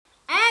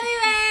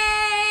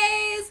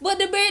got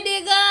the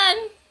birthday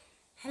gone.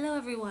 Hello,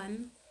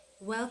 everyone.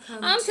 Welcome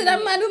I'm to to the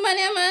mad woman,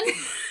 yeah, man.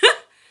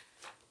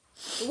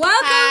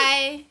 Welcome.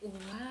 Hi.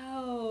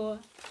 Wow.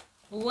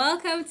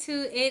 Welcome to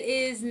It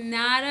Is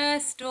Not a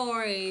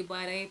Story,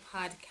 but a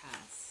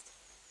podcast.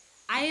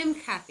 I am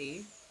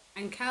Kathy,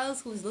 and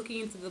Kels, who's looking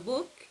into the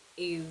book,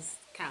 is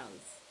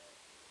Kels.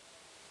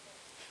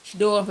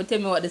 Don't want to tell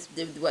me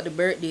what the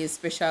birthday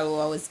special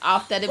was.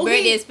 After the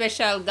birthday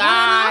special Hold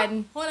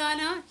gone. on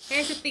now.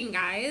 Here's the thing,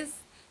 guys.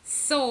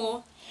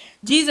 So,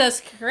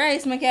 Jesus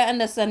Christ, I can't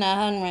understand a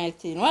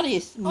handwriting. What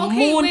is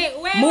Okay, mood,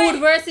 wait. mood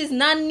versus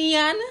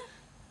non-neon?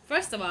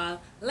 First of all,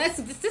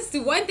 let's just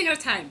do one thing at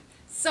a time.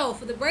 So,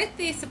 for the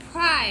birthday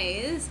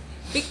surprise,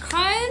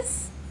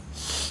 because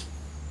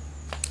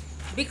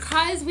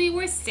we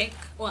were sick,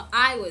 well,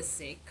 I was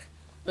sick.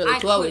 Well,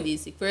 two hours we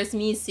sick. First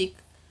me sick,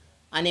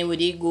 and then we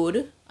did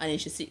good, and then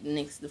she sick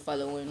the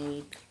following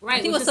week. Right,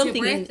 I think it was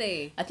something your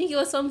birthday. I think it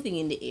was something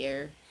in the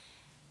air.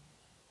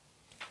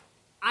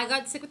 I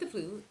got sick with the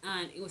flu,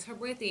 and it was her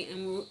birthday,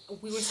 and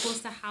we were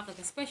supposed to have like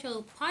a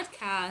special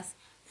podcast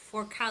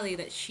for Callie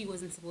that she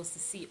wasn't supposed to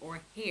see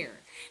or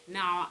hear.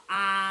 Now,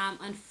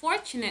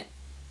 unfortunate.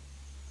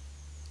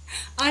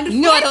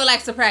 No, I don't like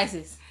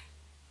surprises.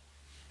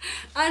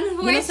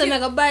 Unfortunate. You know, say I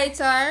go bite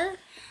her.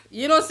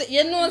 You know,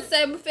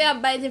 say before I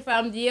bite you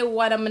from day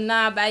one, I'm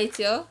not bite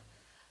you.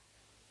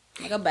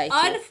 I go bite you.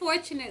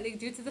 Unfortunately,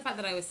 due to the fact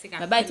that I was sick,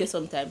 I bite you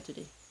sometime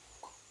today.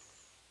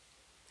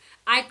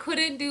 I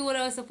couldn't do what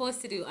I was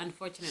supposed to do,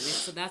 unfortunately.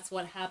 So that's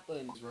what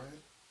happened.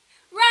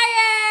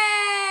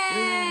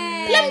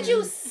 Ryan! Plum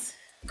juice.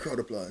 Crowd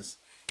applause.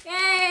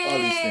 Yay! All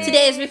these things.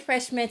 Today's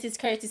refreshment is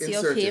courtesy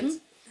Insert of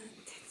him.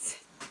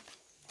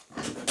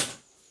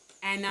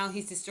 And now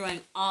he's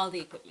destroying all the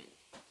equipment.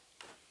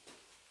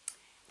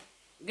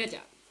 Good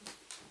job.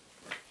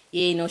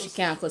 Yeah, you know she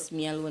can't cuss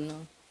me alone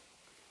now.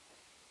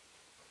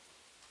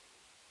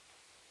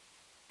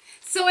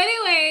 So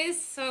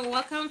anyways,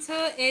 welcome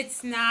to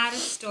It's Not a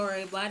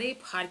Story, but a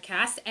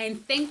podcast.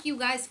 And thank you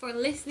guys for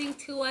listening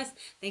to us.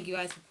 Thank you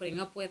guys for putting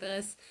up with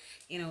us.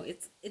 You know,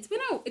 it's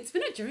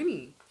been a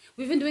journey.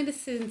 We've been doing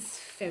this since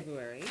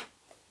February.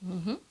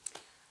 Mm-hmm.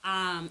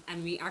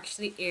 And we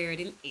actually aired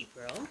in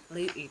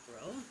late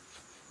April.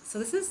 So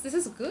this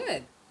is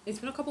good. It's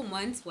been a couple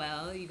months.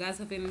 Well, you guys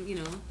have been,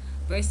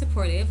 very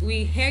supportive.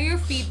 We hear your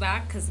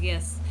feedback because,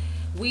 yes,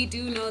 we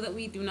do know that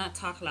we do not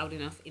talk loud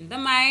enough in the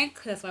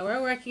mic. That's why we're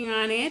working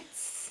on it.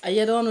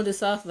 You don't know the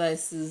soft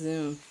voices.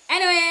 Anyway.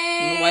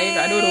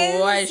 I don't know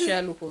why she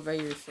look over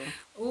here.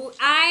 So.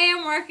 I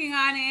am working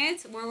on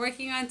it. We're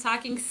working on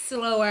talking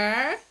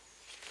slower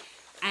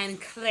and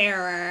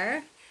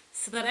clearer,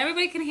 so that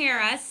everybody can hear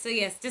us. So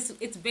yes,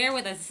 it's bear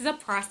with us. This is a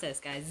process,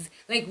 guys.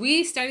 Like,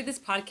 we started this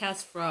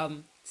podcast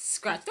from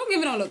scratch. Don't give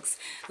me no looks.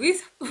 We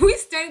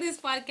started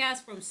this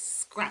podcast from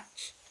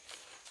scratch.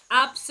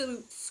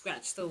 Absolute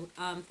scratch. So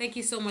thank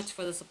you so much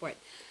for the support.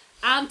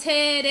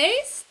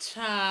 Today's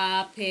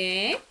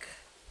topic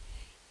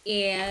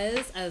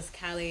is, as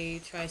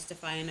Callie tries to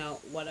find out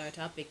what our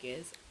topic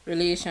is,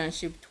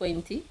 Relationship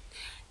 20.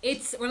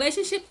 It's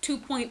relationship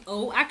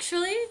 2.0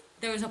 actually.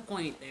 There's a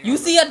point there. You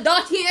see a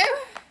dot here?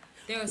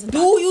 Do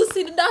you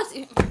see the dot?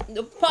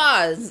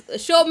 Pause.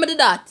 Show me the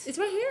dot. It's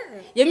right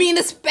here. You mean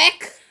the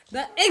speck?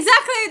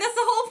 Exactly. That's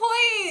the whole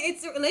point.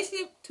 It's a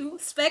relationship to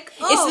spec.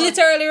 Oh. It's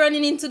literally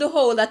running into the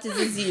hole that is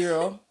a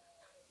zero.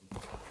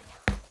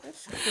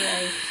 That's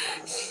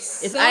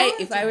Christ.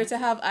 If I were to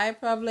have eye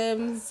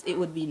problems, it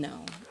would be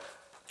now.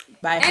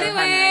 By her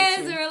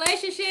handwriting.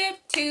 Relationship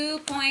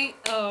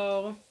 2.0.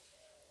 So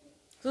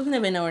we've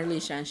never been in a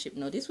relationship.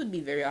 No, this would be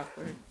very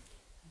awkward.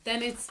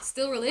 Then it's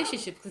still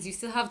relationship because you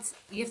have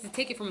to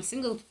take it from a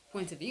single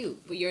point of view,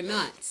 but you're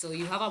not. So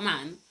you have a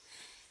man.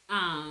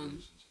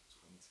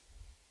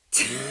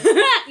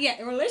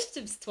 Yeah,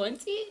 relationship's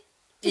 20.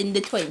 In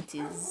the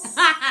 20s.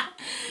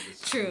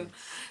 True.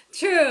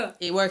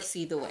 It works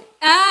either way.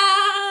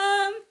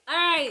 All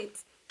right.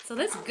 So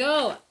let's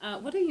go.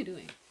 What are you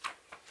doing?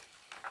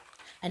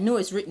 I know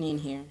it's written in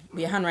here, but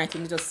your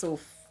handwriting is just so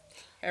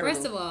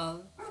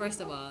terrible.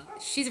 First of all,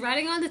 she's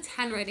writing on the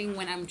handwriting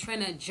when I'm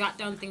trying to jot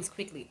down things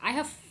quickly. I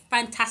have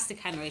fantastic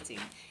handwriting.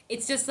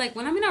 It's just like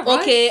when I'm in a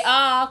rush. Okay,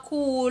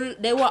 cool.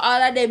 They were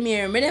all of them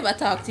here. Me never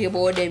talk to you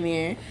about them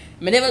here.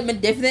 Me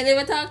definitely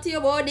never talk to you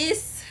about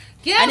this.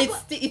 Yeah, and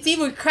it's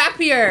even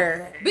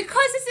crappier.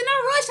 Because it's in a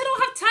rush. I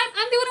don't have time.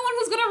 I'm the only one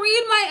who's gonna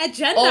read my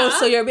agenda. Oh,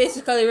 so you're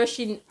basically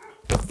rushing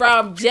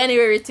from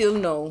January till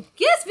now.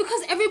 Yes,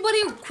 because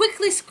everybody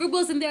quickly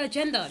scribbles in their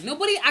agenda.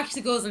 Nobody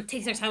actually goes and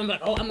takes their time and be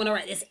like, oh, I'm gonna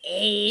write this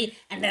A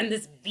and then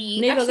this B.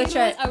 Maybe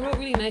actually, I wrote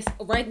really nice.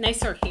 Write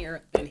nicer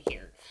here than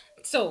here.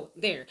 So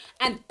there.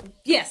 And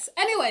yes.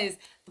 Anyways,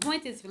 the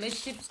point is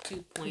relationships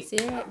 2.0. Is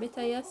it right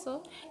better, yes,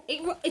 so?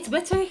 It's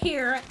better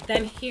here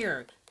than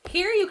here.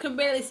 Here you can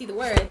barely see the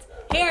words.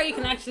 Here you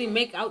can actually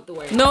make out the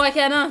words. No, I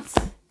cannot.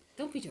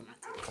 Don't be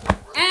dramatic.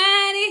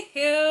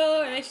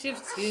 Anywho,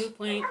 relationships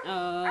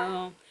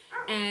 2.0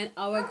 and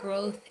our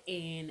growth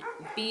in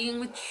being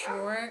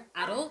mature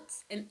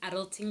adults and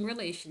adulting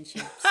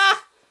relationships.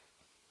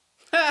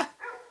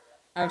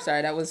 I'm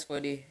sorry, that was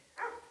funny.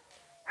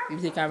 You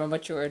think I'm a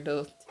mature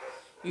adult?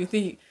 You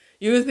think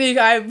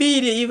I'm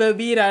being even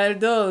being an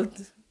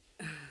adult?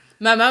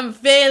 Ma'am, I'm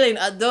failing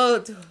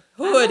adulthood.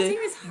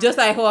 Adulting is Just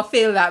like hard. how I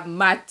failed that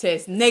math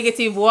test.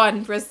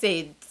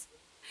 -1%.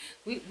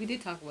 We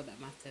did talk about that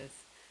math test.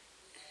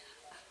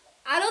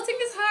 Adulting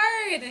is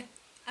hard.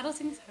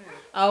 Adulting is hard.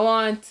 I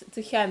want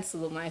to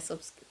cancel my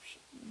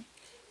subscription.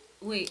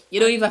 Wait, You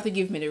don't even have to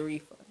give me the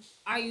refund.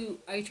 are you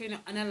trying to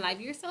unalive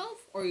yourself,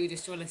 or are you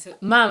just trying to?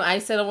 Ma'am, I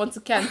said I want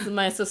to cancel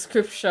my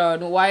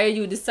subscription. Why are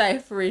you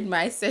deciphering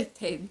my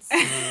sentence? I'm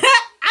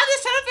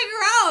just trying to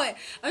figure out.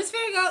 I'm just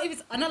figuring out if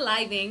it's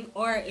unaliving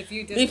or if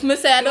you just. If me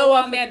say I don't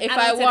want, be an if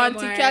I adult want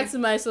anymore. to cancel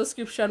my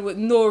subscription with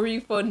no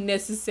refund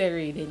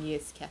necessary, then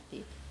yes,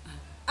 Kathy.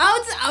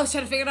 I was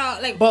trying to figure it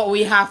out, like. But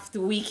we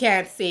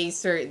can't say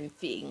certain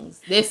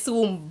things. They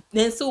soon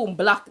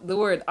block the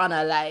word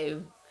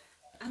unalive.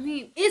 I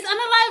mean, is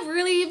unalive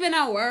really even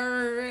a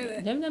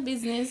word? Them the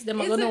business.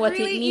 Them Is don't know it what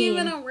really it means.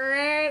 even a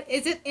word?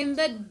 Is it in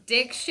the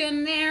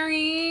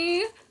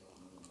dictionary?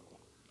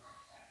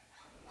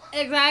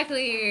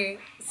 Exactly.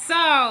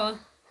 So,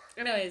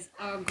 anyways,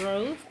 our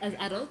growth as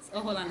adults. Oh,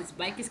 hold on, this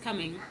bike is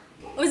coming.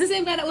 Oh, it's the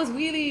same guy that was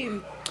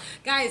wheeling.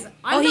 Guys, He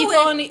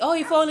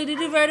finally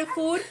delivered the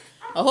food.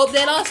 I hope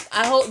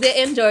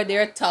they enjoyed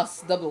their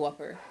toss double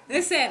whopper.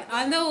 Listen,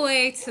 on the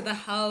way to the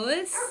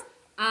house,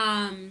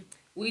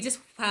 we just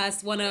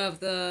passed one of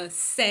the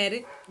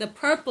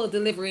purple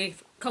delivery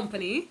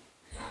company,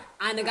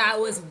 and the guy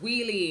was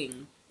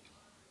wheeling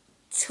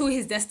to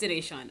his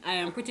destination. I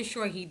am pretty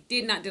sure he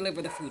did not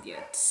deliver the food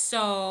yet.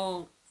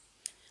 So,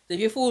 If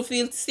your food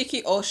feels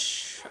sticky,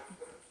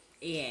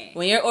 yeah.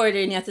 when you're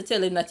ordering, you have to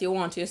tell him that you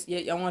want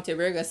your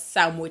burger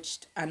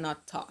sandwiched and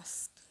not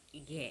tossed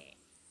Yeah.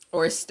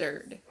 or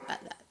stirred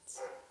at that.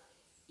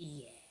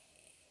 Yeah.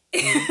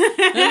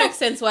 It makes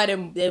sense why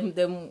them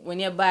when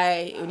you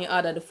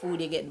order the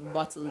food, you get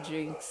bottled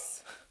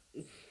drinks.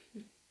 And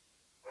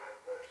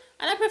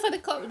I prefer the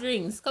cup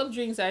drinks. Cup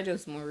drinks are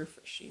just more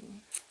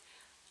refreshing.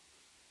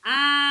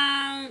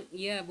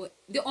 Yeah, but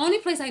the only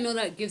place I know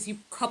that gives you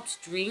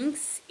cupped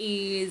drinks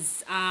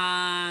is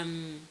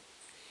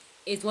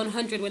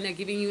 100 when they're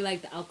giving you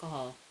like the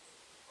alcohol,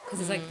 because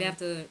it's like they have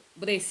to,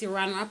 but they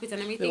saran wrap it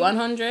and everything. The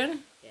 100.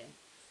 Yeah.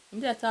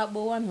 I'm just talking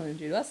about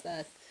 100. What's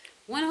that?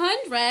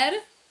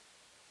 100.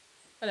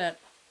 What that?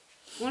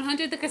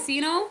 100 the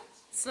casino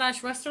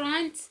 /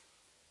 restaurant.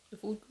 The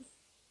food.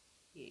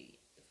 Yeah.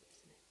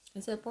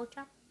 Is it pork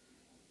chop?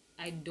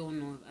 I don't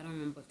know. I don't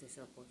remember if they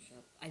sell pork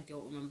chop. I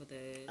don't remember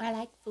the. I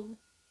like food.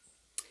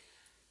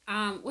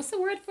 What's the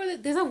word for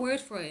it? There's a word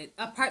for it.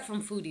 Apart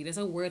from foodie, there's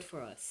a word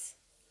for us.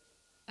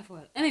 I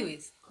forgot.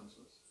 Anyways.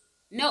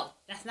 No,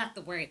 that's not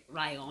the word,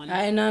 Ryan.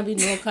 I not be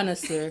no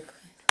connoisseur.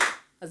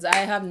 Because I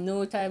have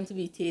no time to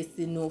be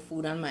tasting no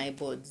food on my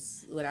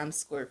buds when I'm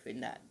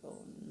scorping that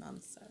bone. I'm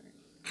sorry.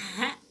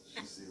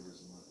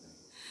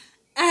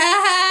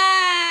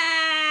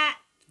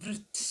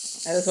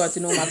 I just want to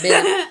know my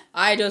belly.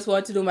 I just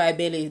want to know my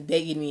belly is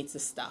begging me to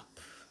stop.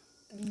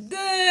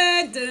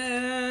 Dun,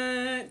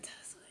 dun.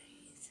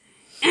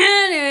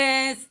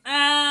 Anyways,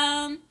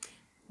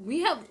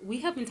 we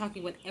have been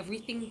talking about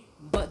everything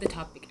but the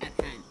topic at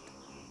hand.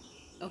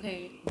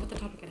 Okay, what the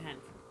topic at hand?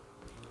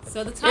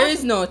 So the topic. There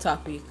is no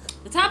topic.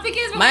 The topic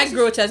is my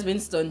growth has been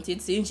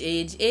stunted since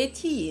age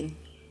 18.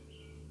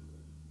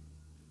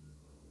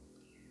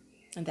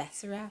 And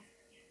that's a wrap.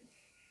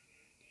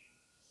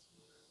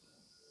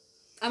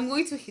 I'm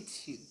going to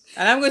hit you.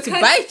 And I'm going to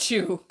bite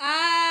you.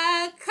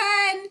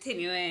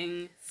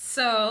 Continuing.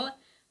 So,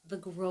 the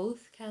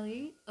growth,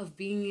 Kelly, of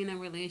being in a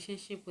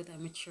relationship with a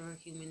mature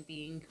human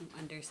being who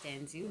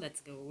understands you.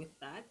 Let's go with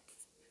that.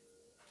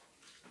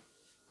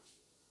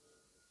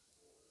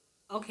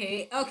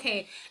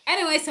 Okay.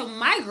 Anyway, so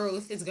my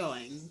growth is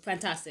going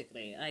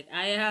fantastically. Like,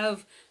 I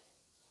have...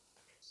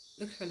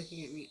 Look at her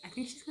looking at me. I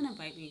think she's gonna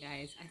bite me,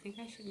 guys. I think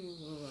I should move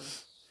over.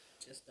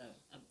 I'm just gonna...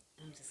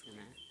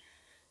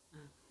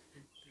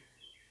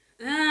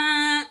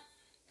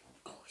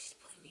 She's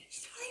pulling me.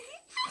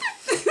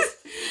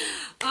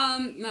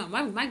 No,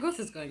 my growth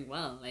is going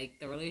well. Like,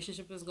 the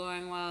relationship is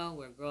going well.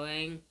 We're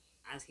growing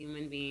as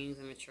human beings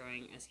and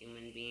maturing as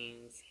human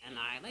beings, and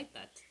I like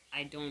that.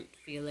 I don't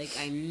feel like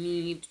I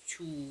need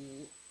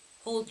to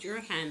hold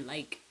your hand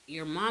like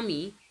your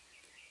mommy,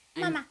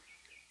 Mama.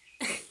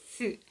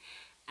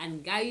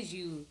 and guide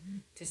you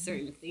to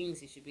certain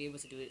things. You should be able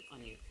to do it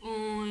on your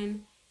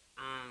own.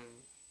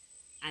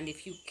 And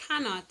if you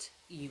cannot,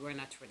 you are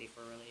not ready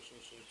for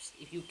relationships.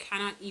 If you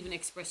cannot even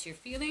express your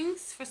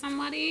feelings for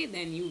somebody,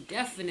 then you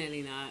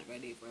definitely not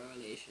ready for a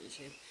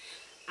relationship.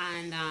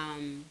 And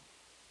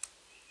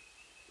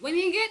when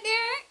you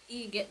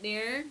get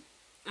there,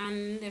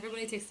 and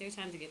everybody takes their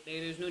time to get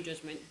there. There's no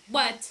judgment.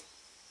 But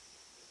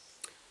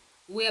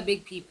we are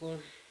big people.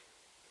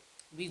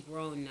 We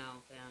grown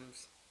now,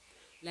 fams.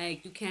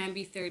 Like, you can't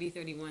be 30,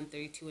 31,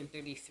 32, and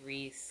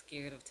 33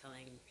 scared of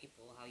telling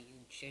people how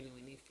you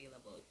genuinely feel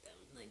about them.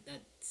 Like,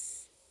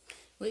 that's...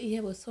 But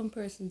yeah, but some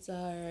persons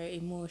are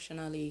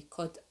emotionally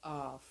cut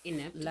off.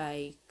 Inept.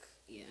 Like,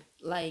 Yeah.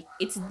 Like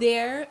it's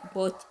there,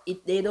 but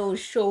they don't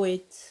show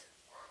it.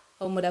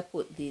 How would I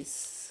put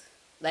this?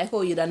 Like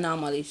how you don't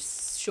normally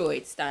show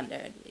it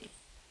standardly,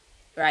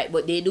 right?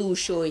 But they do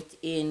show it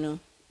in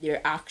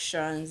their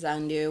actions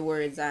and their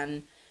words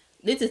and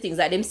little things.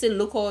 Like them still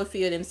look out for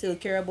you, them still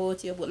care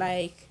about you, but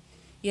like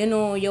you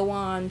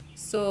want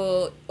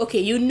so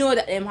okay,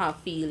 that them have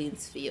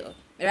feelings for you,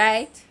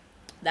 right?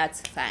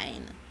 That's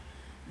fine.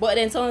 But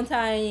then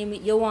sometimes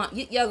you go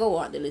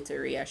want the little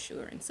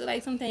reassurance. So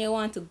like sometimes you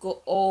want to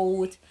go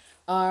out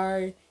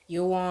or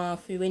you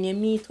want to when you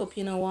meet up,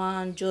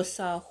 want just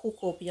hook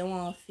up, you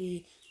want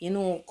to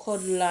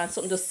cuddle and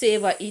something to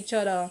savor each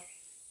other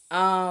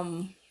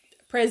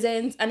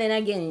presents, and then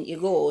again you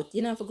go out.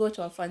 You don't have to go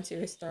to a fancy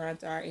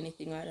restaurant or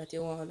anything like that.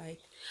 You want like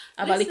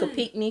have a little Listen,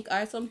 picnic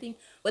or something.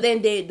 But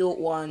then they don't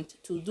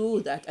want to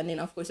do that. And then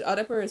of course the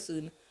other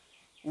person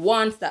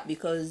wants that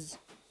because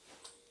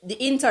the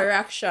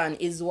interaction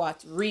is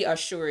what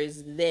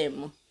reassures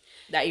them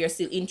that you're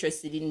still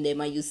interested in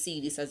them and you see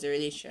this as a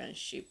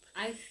relationship.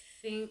 I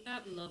think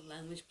that love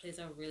language plays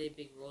a really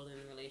big role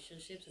in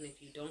relationships, and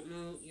if you don't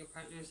know your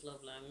partner's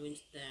love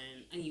language,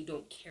 then and you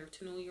don't care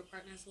to know your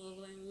partner's love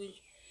language,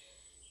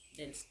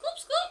 then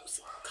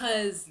scoops,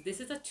 cause this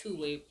is a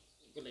two-way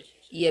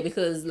relationship. Yeah,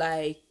 because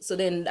like so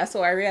then that's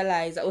how I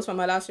realized that was from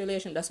my last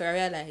relationship. That's how I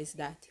realized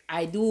that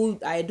I do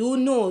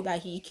know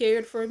that he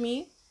cared for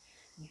me,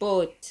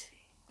 but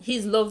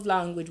his love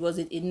language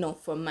wasn't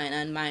enough for mine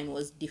and mine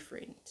was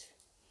different.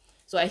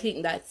 So I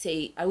think that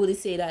I would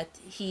say that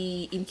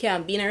he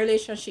can be in a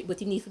relationship, but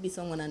he needs to be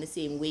someone on the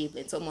same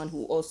wavelength, someone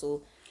who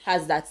also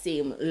has that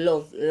same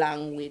love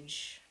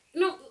language.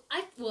 No,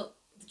 the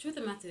truth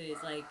of the matter is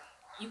like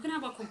you can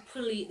have a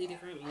completely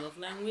different love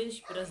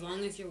language, but as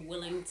long as you're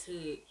willing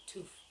to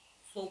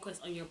focus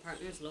on your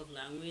partner's love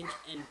language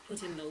and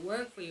put in the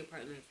work for your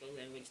partner's love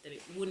language, then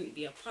it wouldn't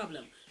be a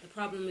problem. The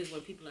problem is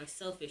when people are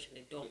selfish and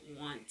they don't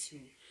want to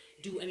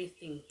do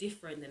anything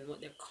different than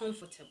what they're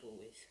comfortable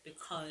with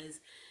because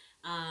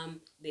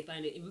they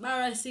find it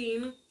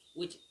embarrassing.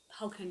 Which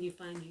how can you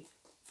find you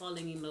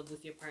falling in love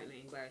with your partner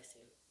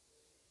embarrassing?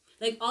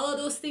 Like all of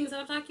those things that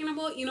I'm talking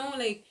about,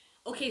 like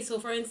okay, so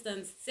for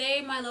instance,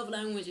 say my love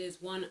language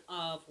is one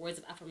of words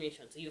of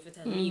affirmation. So you have to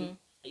tell me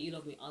that you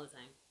love me all the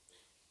time.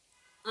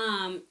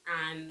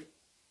 And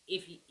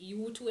if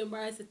you were too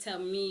embarrassed to tell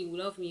me you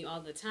love me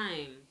all the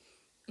time,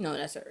 No,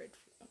 that's a red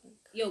flag.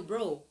 yo,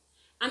 bro.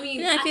 I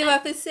mean, If you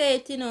have to say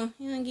it, give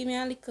me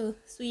a little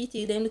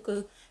sweetie, then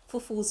little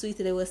fufu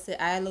sweetie, they will say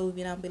I love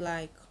you, and I'll be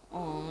like,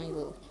 oh, you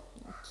little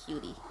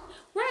cutie.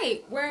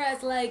 right.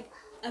 Whereas, like,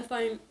 I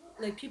find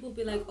like people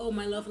be like, oh,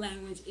 my love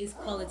language is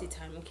quality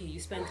time. Okay, you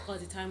spend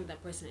quality time with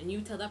that person, and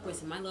you tell that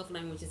person, my love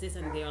language is this,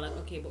 and they are like,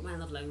 okay, but my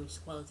love language is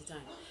quality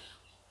time.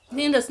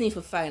 Then just need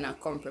to find a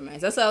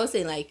compromise. That's what I was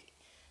saying.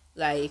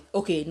 Like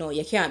okay, no,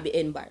 you can't be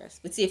embarrassed.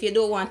 But see, if you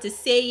don't want to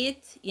say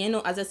it,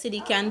 as I said,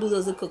 you can do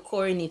those little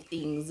corny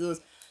things. Those,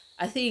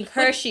 I think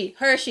Hershey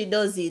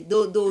does it.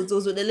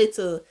 Those with the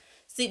little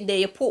sitting there.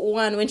 You put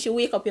one when she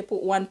wake up. You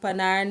put one pan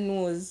her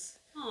nose.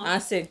 Aww.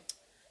 And say,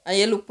 and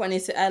you look on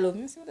it, say, I love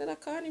you. So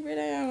that corny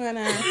brother, I'm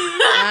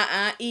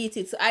gonna eat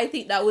it. So I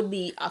think that would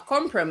be a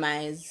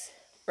compromise,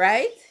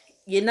 right?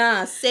 You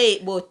not say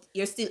it, but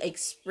you're still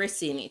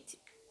expressing it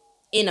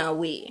in a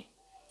way,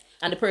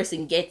 and the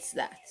person gets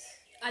that.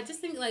 I just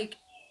think like,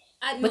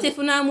 but if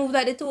you now move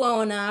that to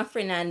a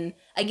friend, and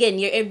again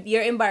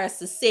you're embarrassed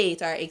to say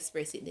it or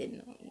express it,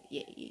 then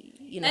yeah,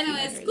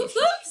 anyway,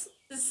 scoops.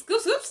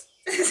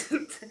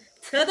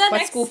 To the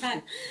next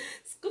time.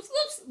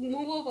 Scoops,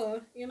 move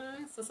over.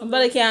 So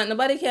nobody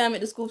can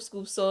make the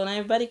scoop. So now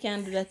everybody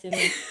can do that.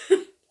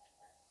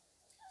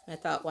 I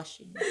thought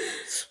washing.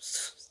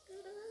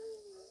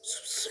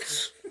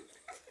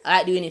 I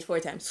like doing it 4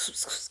 times.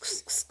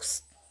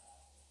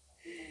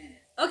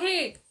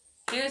 Okay,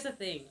 here's the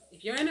thing.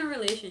 If you're in a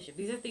relationship,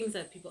 these are things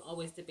that people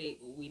always debate,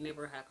 but we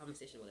never had a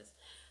conversation with us.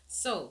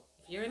 So,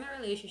 if you're in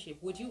a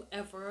relationship, would you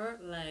ever,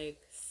 like,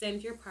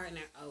 send your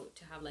partner out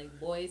to have, like,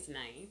 boys'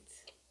 night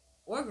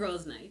or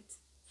girls' night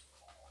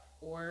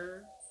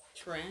or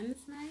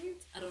trans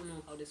night? I don't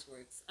know how this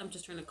works. I'm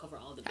just trying to cover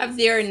all the basics. Have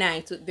their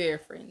night with their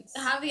friends.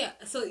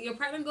 So your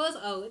partner goes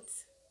out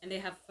and they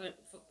have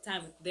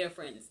time with their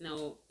friends.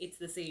 Now, it's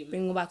the same.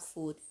 Bring back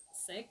food.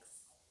 Sex?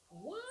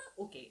 What?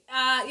 Okay.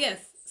 Yes.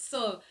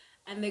 So,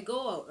 and they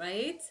go out,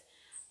 right?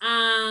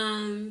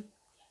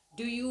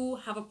 Do you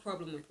have a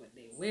problem with what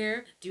they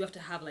wear? Do you have to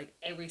have like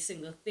every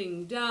single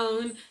thing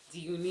down? Do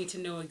you need to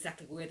know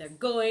exactly where they're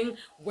going,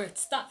 where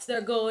stops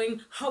they're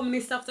going, how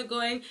many stops they're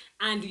going,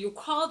 and do you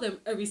call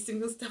them every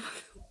single step?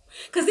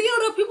 Because there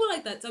are people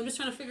like that, so I'm just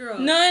trying to figure out.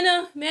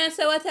 No, man.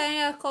 So what time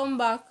you come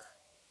back?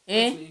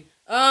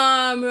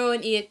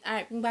 Rowan 8.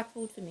 Alright, bring back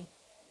food for me.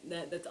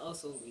 That's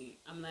also me.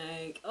 I'm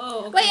like,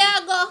 oh, okay. Where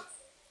you go?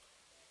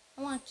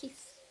 I want a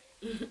kiss.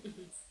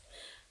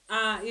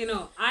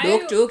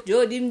 I joke.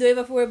 Joe didn't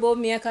ever worry about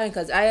me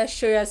because I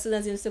assure you, as soon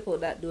as him step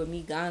out that door,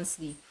 me gone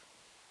sleep.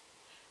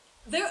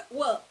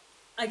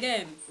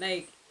 Again,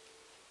 like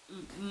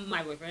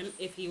my boyfriend,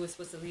 if he was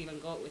supposed to leave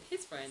and go out with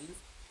his friends,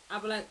 I'll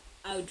be like,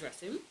 I'll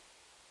dress him.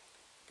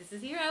 This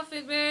is your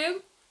outfit, babe.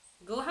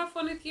 Go have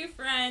fun with your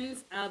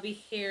friends. I'll be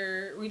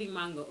here reading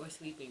manga or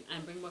sleeping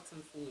and bring back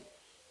some food.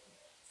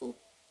 Food.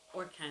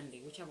 Or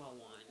candy, whichever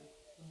one.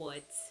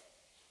 But,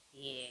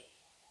 yeah.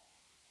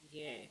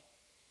 Yeah.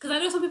 Because I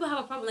know some people have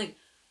a problem. Like,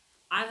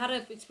 I've had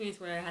an experience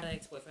where I had an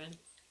ex-boyfriend.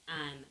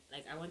 And,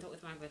 like, I went out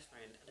with my best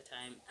friend at the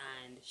time.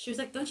 And she was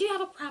like, don't you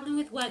have a problem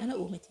with what? I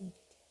know what I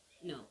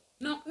No.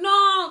 No,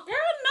 girl,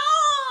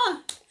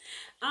 no!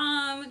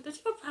 Don't you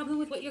have a problem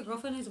with what your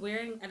girlfriend is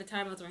wearing? At the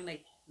time, I was wearing,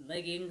 like,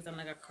 leggings and,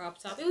 like, a crop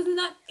top.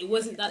 It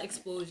wasn't that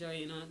exposure,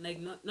 you know? Like,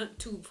 not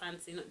too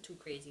fancy, not too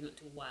crazy, not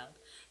too wild.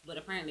 But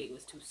apparently it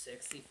was too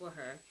sexy for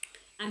her.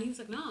 And he was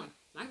like, no,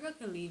 my girl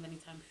can leave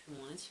anytime she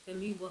wants. She can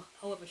leave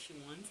however she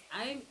wants.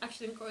 I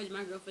actually encourage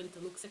my girlfriend to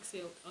look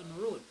sexy out on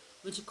the road.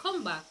 When she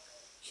come back,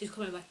 she's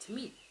coming back to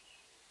me.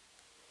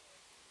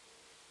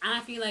 And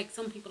I feel like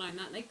some people are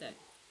not like that.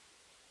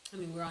 I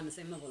mean, we're on the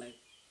same level. Like,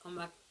 come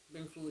back,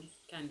 bring food,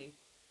 candy.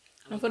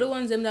 And for the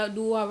ones them that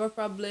do have a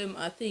problem,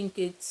 I think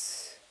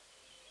it's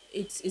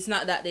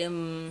not that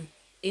them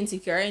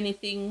insecure or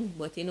anything,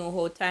 but you know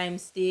how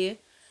times stay.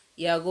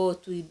 You go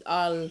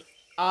to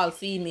all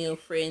female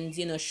friends,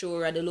 you know, show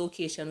her the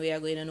location where you're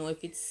going to know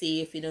if it's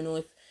safe. You don't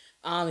know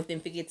if them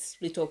get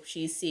split up,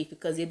 she's safe,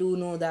 because you do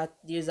know that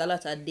there's a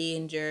lot of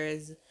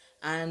dangers.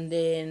 And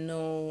then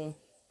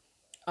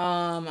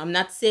I'm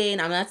not saying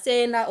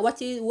that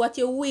what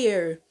you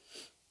wear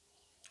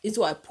is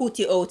what put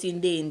you out in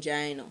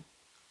danger, you know.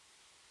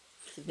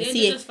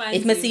 If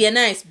I see a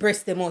nice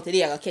breast them out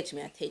today, I'll catch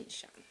my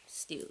attention.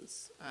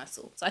 Stills.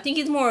 So I think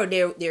it's more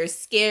they're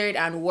scared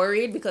and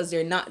worried because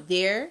they're not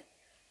there.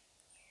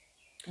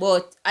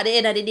 But at the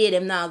end of the day,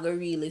 them not gonna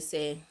really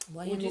say.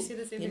 Why would you say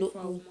the same thing for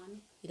a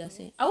woman? Did I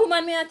say a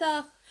woman may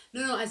attack?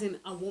 No, as in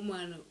a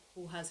woman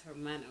who has her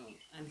man out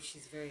and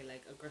she's very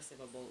like aggressive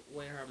about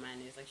where her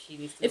man is. Like she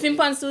needs to. If in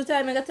pants too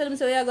tight, I gotta tell him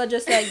so you go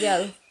just like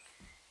girl.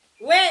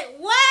 Wait,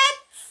 what?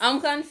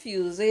 I'm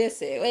confused. What you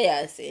say? What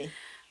you say?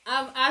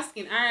 I'm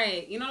asking,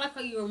 alright, you know, like how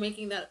you were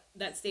making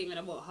that statement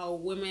about how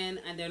women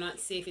and they're not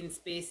safe in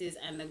spaces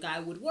and the guy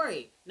would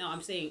worry. Now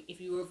I'm saying if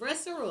you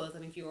reverse the roles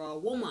and if you're a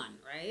woman,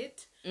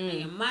 right, and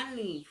your man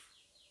leave,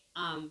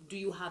 do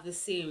you have the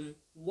same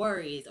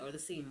worries or the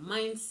same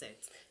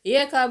mindset?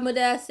 Yeah, cause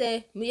mother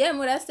say,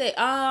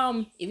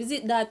 if is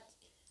it that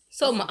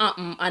something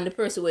happen and the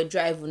person will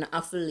drive on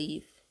have to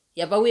leave,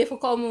 you have a way for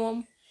come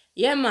home?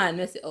 Yeah, man.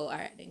 I say, oh,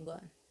 alright, then go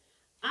on.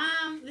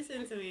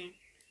 Listen to me.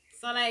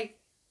 So like,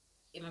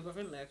 if my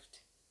boyfriend left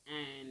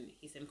and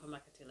he said come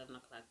back at 11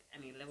 o'clock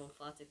and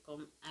 11:40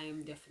 come, I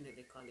am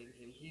definitely calling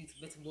him. He's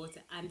better about to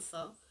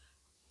answer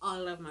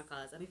all of my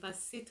calls. And if I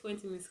see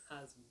 20 missed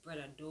calls,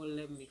 brother, don't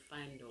let me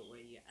find out where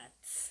you're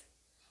at.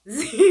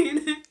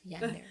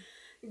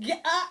 Yeah,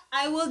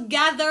 I will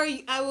gather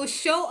you. I will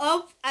show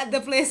up at the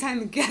place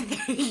and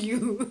gather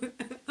you.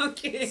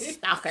 Okay.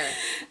 Stalker.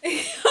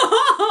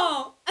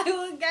 I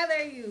will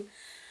gather you.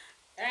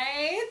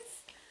 Right?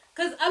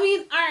 Because, I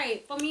mean,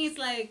 alright, for me, it's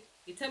like,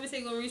 you tell me say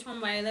you're going to reach home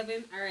by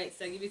 11. Alright,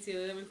 so I give it to you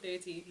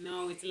 11:30.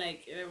 No, it's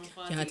like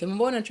 11:40. You can't tell me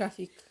about the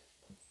traffic.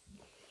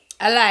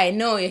 I lie.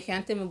 No, you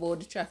can't tell me about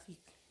the traffic.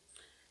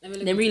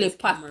 They really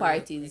pack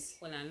parties.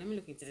 Hold on, let me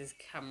look into this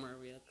camera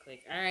real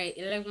quick. Alright,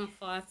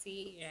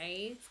 11:40,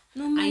 right?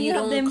 No, man, and you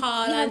don't them,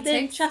 call you and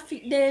text.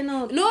 Traffic there,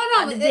 no.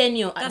 At the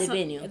venue.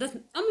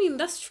 I mean,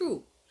 that's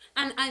true.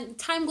 And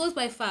time goes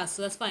by fast,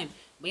 so that's fine.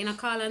 But you know,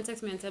 call and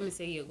text me and tell me,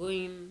 say, you're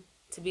going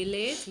to be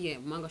late? Yeah,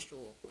 I'm going to show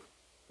up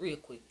real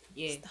quick.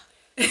 Yeah.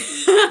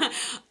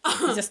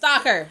 He's a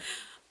stalker.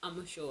 I'm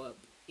going to show up.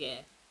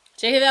 Yeah.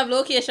 Check if you have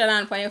location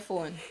on for your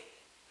phone.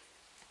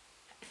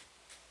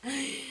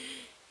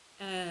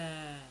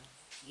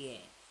 Yeah.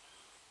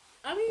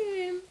 I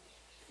mean,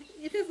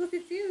 it is what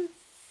it is.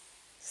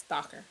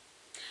 Stalker.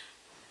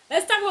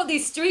 Let's talk about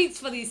these streets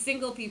for these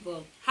single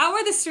people. How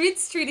are the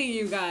streets treating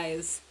you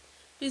guys?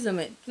 Please don't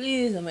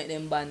make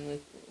them ban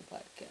with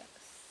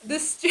podcast. The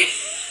street.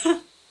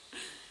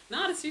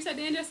 No, the streets are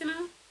dangerous, you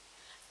know.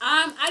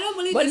 I don't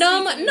believe. But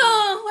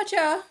no, watch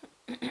out.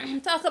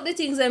 Talk up the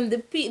things.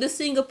 The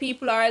single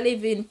people are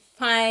living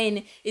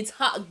fine. It's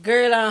hot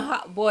girl and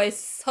hot boys.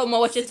 Some of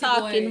what you're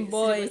talking,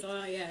 boys.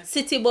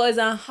 City boys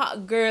and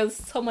hot girls.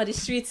 Some of the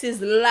streets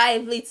is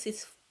lively.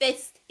 It's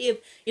festive.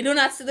 You do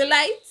not see the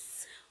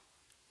lights.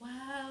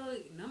 Wow,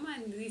 no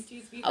man, these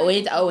streets people. When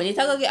you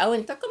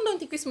come down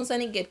to Christmas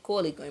and it get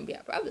cold, it's going to be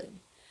a problem.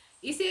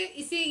 You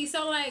see, you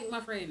sound like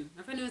my friend.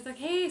 My friend was like,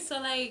 hey, so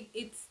like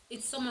it's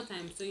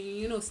summertime, so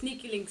you know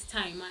sneaky links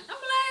time, man. I'm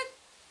like.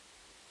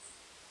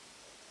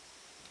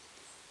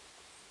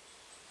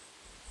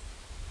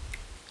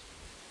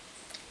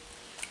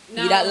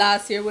 No. That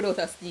last year without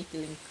a sneaky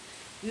link.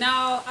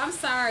 No, I'm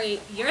sorry.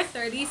 You're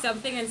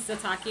 30-something and still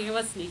talking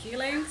about sneaky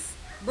links?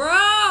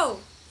 Bro!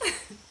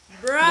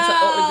 Bro!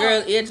 A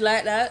girl age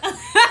like that?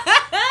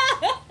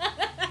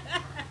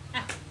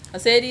 I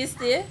say this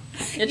day.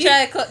 You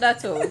try to cut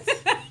that out.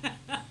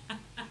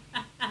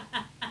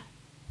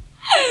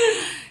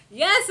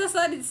 Yes, that's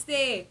what it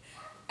stay.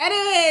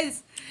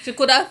 Anyways. She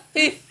could have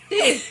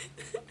 50.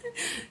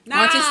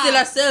 Once you still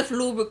a self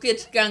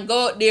lubricate, you can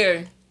go out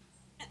there.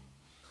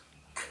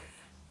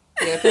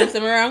 Yeah, tell me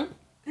something wrong.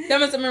 Tell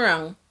me something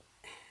wrong.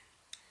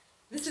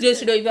 She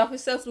don't even have a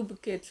self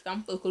lubricate. She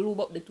can lube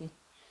up the two.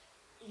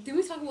 Did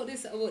we talk about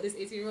this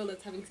 18-year-old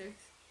that's having sex?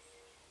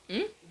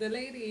 The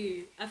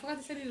lady, I forgot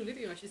to send you the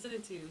video. She sent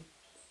it to you.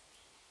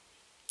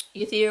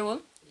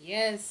 80-year-old?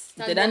 Yes.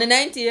 Better than the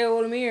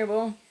 90-year-old me here,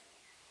 bro.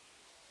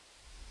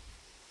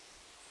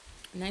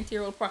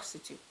 90-year-old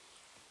prostitute.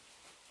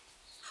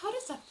 How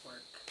does that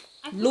work?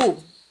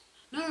 Lube.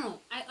 No.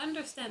 I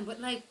understand,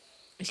 but like.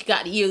 She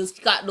got years.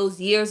 She got those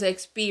years of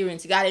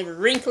experience. She got every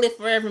wrinkle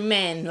for every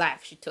man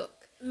life she took.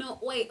 No,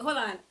 wait, hold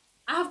on.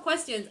 I have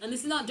questions, and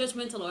this is not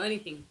judgmental or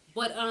anything.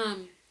 But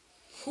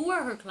who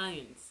are her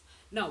clients?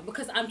 No,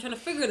 because I'm trying to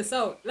figure this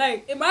out.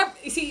 Like,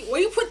 you see,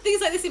 when you put things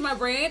like this in my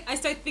brain, I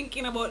start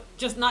thinking about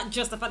not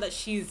just the fact that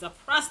she's a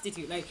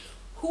prostitute. Like,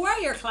 who are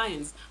your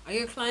clients? Are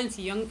your clients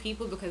young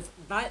people? Because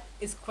that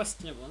is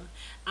questionable.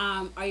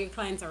 Are your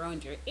clients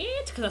around your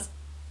age? Because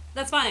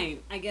that's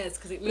fine, I guess.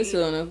 Because it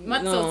listen,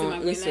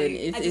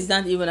 it's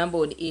not even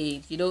about the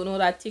age. You don't know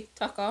that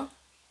TikToker?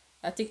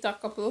 That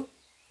TikTok couple?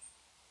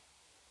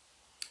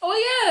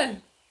 Oh yeah.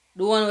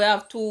 The one we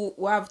have 2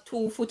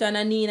 foot and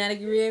a knee in the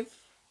grave.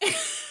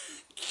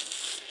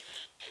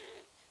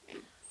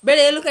 But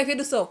you look like you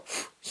do so.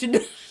 She do.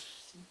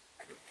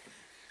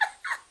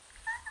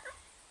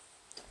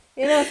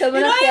 You know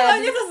someone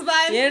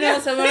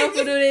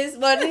could do this,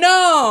 but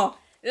no.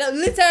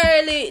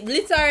 Literally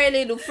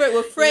the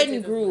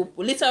friend group.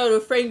 Literally the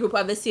friend group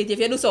have the seat. If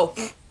you do so.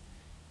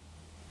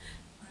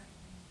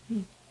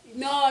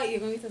 No, you're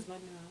going to get us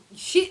bad now.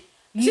 She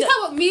talking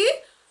about me?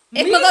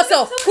 If you go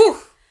so.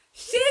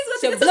 She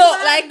blow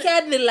like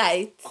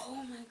candlelight.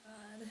 Oh my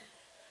god.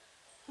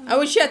 I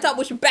wish she had thought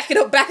we should back it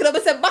up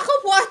and say, back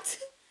up what?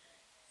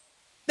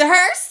 The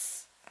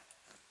hearse?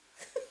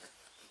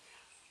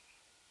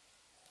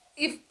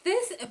 If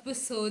this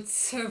episode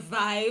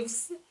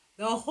survives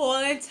the whole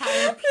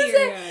entire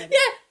period.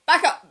 Yeah,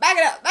 back up the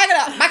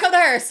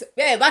hearse.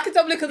 Yeah, back it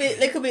up a little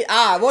bit.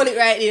 Roll it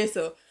right there,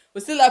 so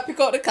we still have to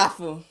pick out the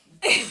coffin.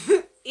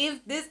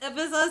 If this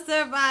episode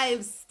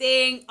survives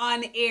staying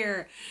on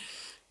air,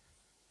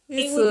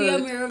 it would be a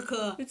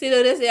miracle. You see,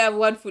 they say I have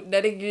 1 foot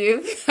that they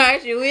give.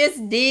 She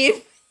waist deep.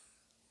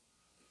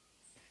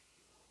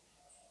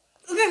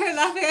 Look at her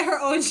laughing at her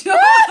own show. No,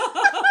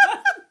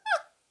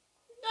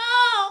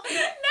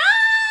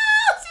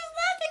 she's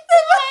laughing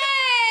too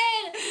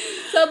hard.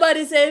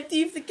 Somebody said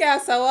Thief the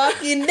Castle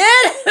Walking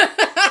Dead.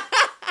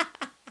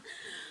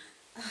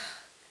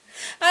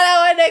 And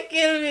I want to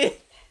kill me.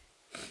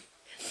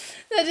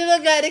 That you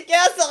look like the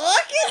Castle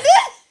Walking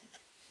Dead.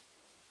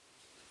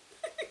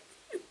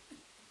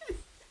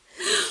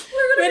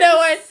 We don't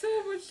watch so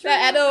much. Like,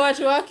 I don't watch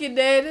Walking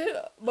Dead,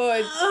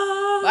 but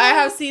I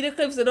have seen the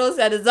clips of those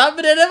that the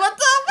zombie that never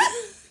top.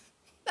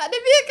 That they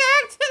be a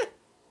character.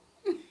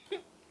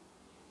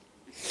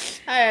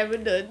 Alright,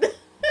 we're done.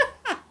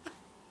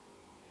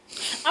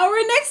 Our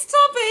next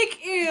topic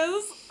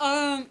is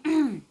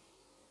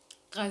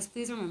guys,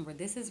 please remember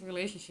this is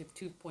relationship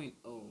 2.0,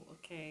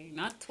 okay?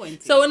 Not 20.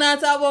 So we're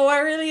not talking about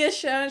what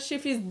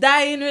relationship is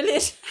dying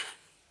relationship.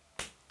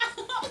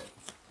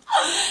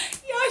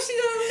 Yo, she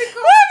doesn't look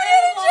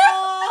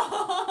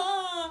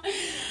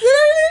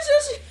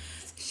relationship.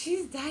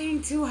 She's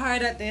dying too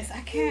hard at this.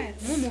 I can't.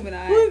 We're moving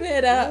on. Who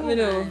made that? We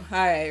know.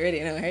 Alright,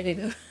 ready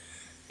now.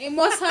 It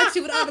must hurt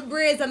you with all the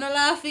braids and the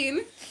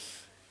laughing.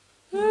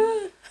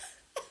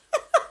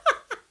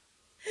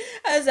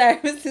 I'm sorry,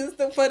 I'm still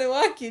stuck for the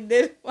Walking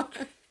Dead one.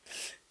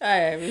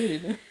 Alright, ready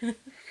now.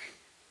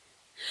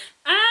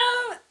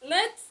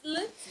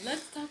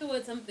 Let's talk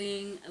about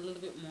something a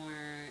little bit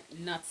more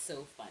not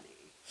so funny.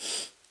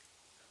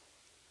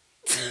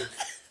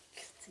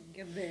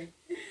 Get there.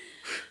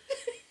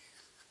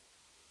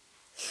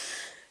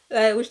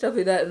 Like, which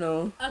topic that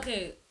now?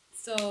 Okay,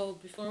 so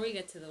before we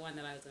get to the one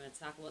that I was going to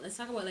talk about, let's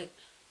talk about, like,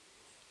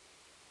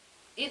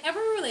 in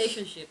every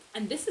relationship,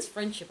 and this is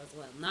friendship as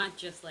well, not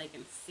just like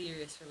in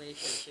serious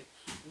relationship,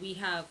 we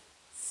have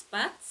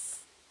spats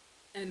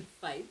and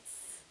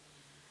fights.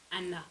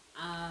 And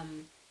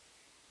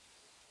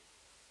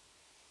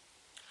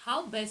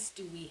how best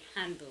do we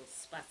handle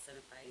spats and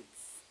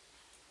fights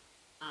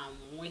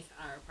with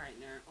our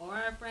partner or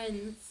our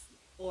friends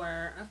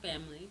or our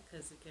family,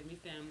 because it can be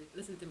family.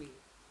 Listen to me.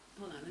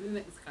 Hold on, let me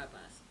make this car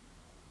pass.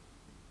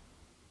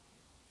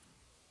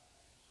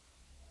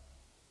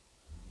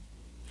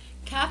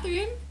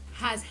 Catherine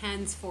has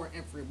hands for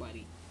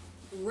everybody.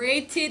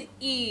 Rated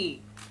E.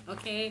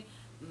 Okay?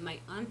 My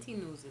auntie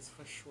knows this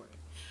for sure.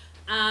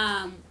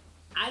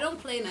 I don't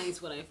play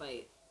nice when I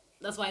fight.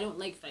 That's why I don't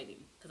like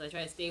fighting. Because I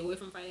try to stay away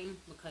from fighting.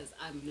 Because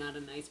I'm not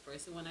a nice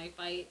person when I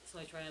fight. So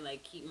I try to,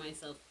 like, keep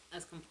myself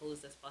as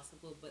composed as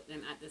possible. But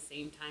then at the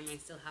same time, I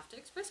still have to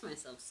express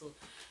myself. So,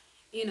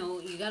 you know,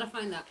 you gotta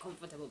find that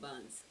comfortable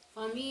balance.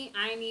 For me,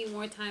 I need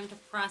more time to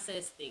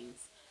process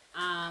things.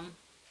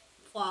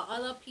 For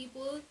other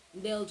people,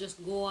 they'll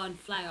just go on,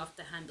 fly off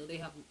the handle.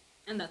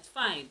 And that's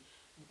fine.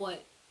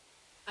 But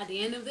at the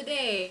end of the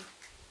day,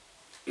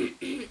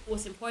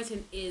 what's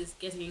important is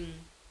getting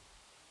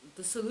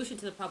the solution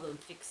to the problem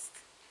fixed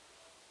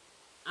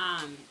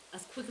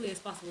as quickly as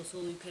possible so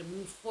we can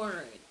move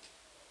forward.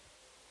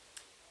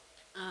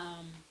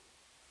 Callie,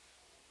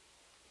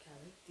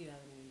 do you have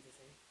anything to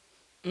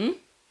say?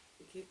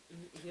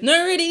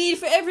 No really need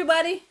for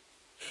everybody.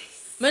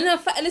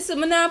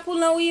 Listen, me not pull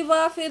no weave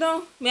off, you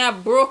know. Me I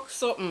broke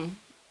something.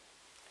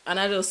 And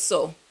I just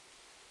sew.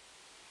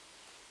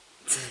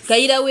 Cause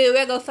either way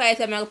we go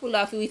fight and I go pull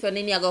off the weave and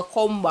then you go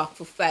come back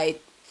to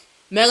fight.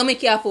 Me gonna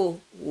make you have to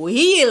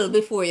heal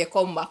before you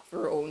come back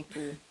for round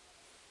 2.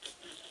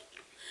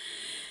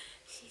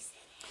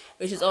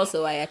 Which is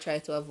also why I try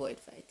to avoid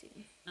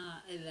fighting.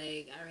 I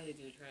really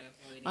do try to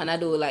avoid it. And I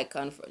do like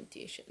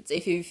confrontations.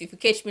 If you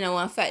catch me and I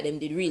want to fight them,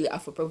 they really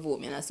have to provoke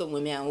me. And that's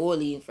something me I'm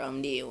holding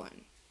from day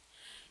one.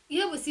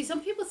 Yeah, but see, some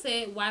people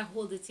say, why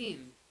hold the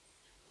team?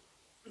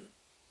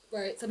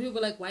 Right? Some people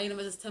are like, why you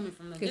never just tell me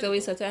from the It's a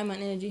waste of time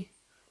and energy.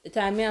 The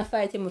time me I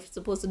fight him, if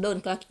supposed to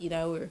done cocky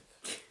that work.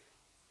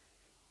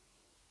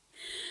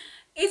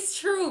 It's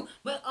true.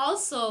 But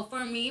also,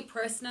 for me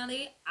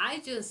personally,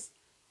 I'm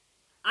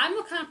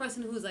the kind of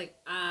person who's like,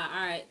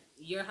 alright,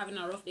 you're having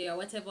a rough day or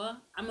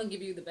whatever, I'm going to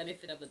give you the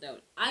benefit of the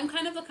doubt. I'm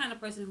kind of the kind of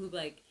person who's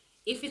like,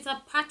 if it's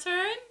a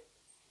pattern,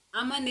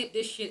 I'm going to nip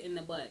this shit in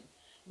the bud.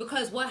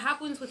 Because what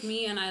happens with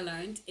me and I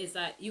learned is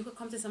that you could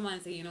come to someone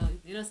and say, so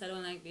I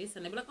don't like this.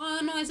 And they'll be like, oh,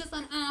 no, it's just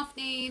an off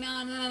day.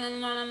 No.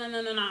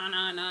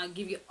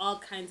 Give you all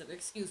kinds of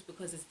excuse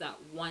because it's that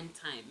one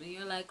time. And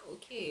you're like,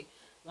 okay,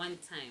 one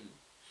time.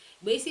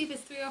 Basically, if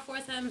it's 3 or 4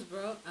 times,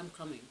 bro, I'm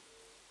coming.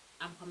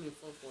 I'm coming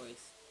full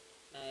force.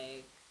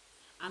 Like,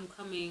 I'm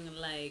coming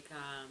like,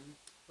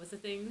 what's the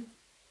thing?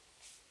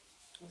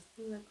 What's the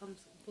thing that comes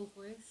full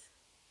force?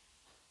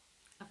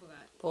 I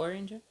forgot. Power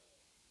Ranger?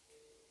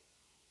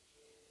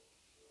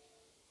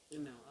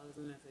 No, I was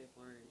gonna say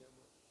Power Ranger,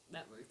 but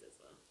that works as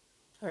well.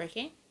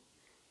 Hurricane?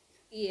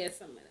 Yeah,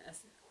 something like that.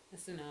 A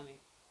tsunami.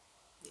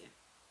 Yeah.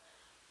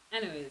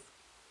 Anyways,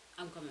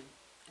 I'm coming.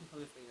 I'm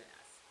coming for your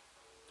ass.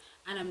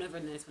 And I'm never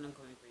nice when I'm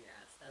coming for your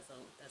ass. That's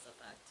a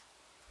fact.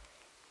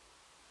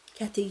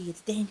 Catty,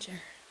 it's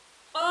danger.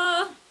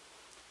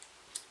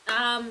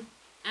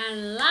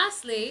 And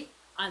lastly,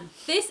 on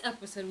this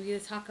episode, we're going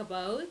to talk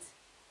about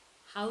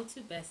how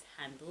to best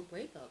handle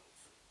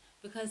breakups.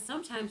 Because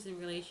sometimes in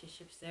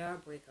relationships, there are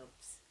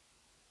breakups.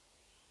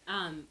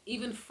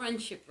 Even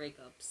friendship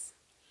breakups.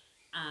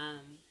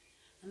 And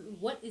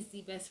what is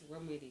the best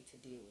remedy to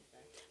deal with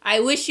that? I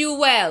wish you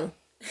well.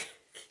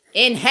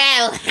 In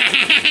hell.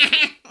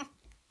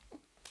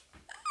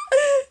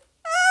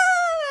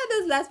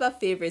 That's my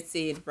favorite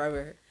scene from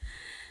her.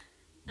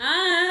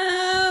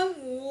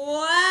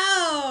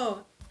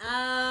 Wow.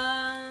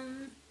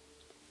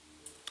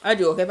 I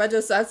joke. If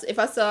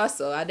I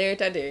saw, I dare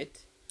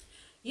it.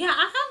 Yeah,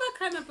 I have that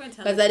kind of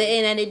mentality. Because at the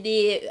end of the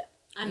day,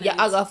 you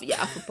have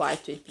to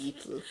part with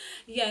people.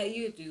 Yeah,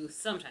 you do.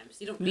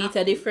 Sometimes. You don't Meet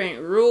a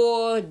different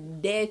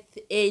road, death,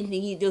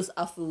 anything. You just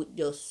have to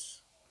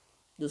just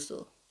do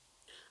so.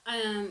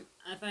 I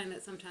find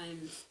that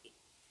sometimes,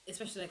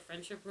 especially like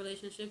friendship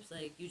relationships,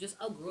 like you just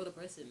outgrow the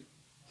person.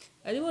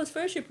 And it was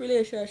friendship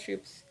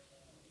relationships.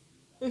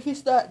 If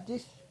it's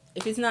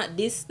not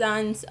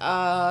distance,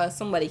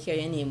 somebody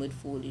carry your name with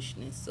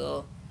foolishness.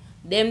 So,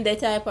 them that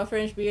type of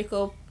friendship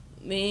breakup,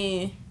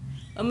 when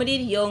I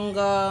did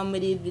younger, I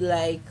did be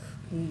like,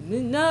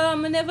 no, I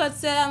never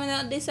say, I'm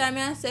not this time,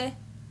 I say,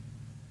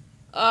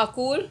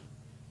 cool.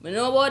 I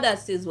know about that,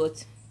 sis,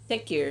 but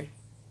take care.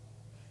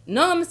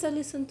 No, Mr.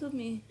 Listen to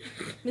me.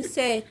 Me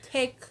say,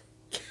 take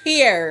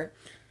care.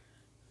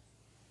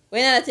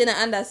 When I didn't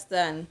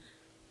understand.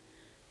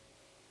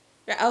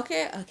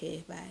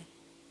 Okay, bye.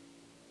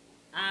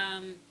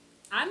 I'm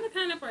the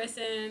kind of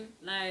person,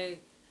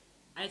 like,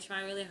 I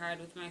try really hard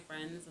with my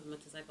friends as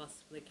much as I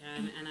possibly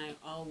can, and I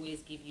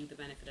always give you the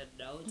benefit of the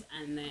doubt.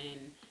 And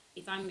then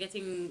if I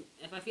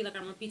feel like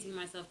I'm repeating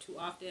myself too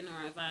often,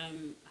 or if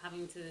I'm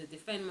having to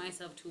defend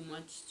myself too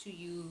much to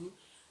you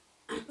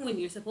when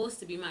you're supposed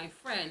to be my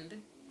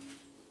friend,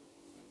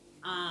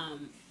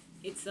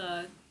 it's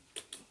a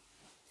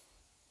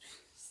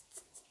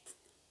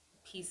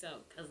peace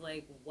out. Cause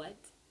like what?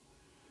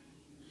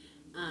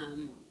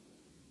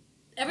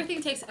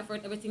 Everything takes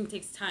effort. Everything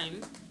takes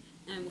time,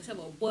 and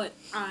whatever. But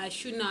I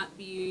should not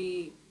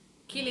be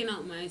killing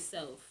out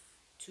myself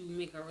to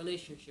make a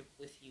relationship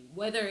with you,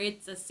 whether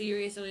it's a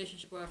serious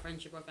relationship or a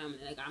friendship or family.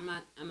 Like I'm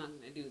not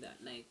gonna do that.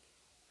 Like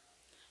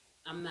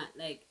I'm not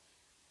like.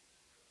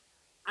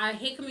 I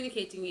hate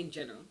communicating in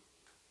general.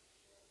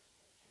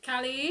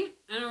 Callie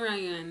and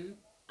Ryan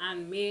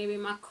and maybe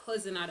my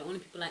cousin are the only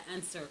people I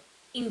answer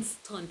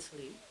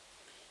instantly.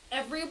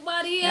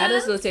 Everybody else. I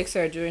just go text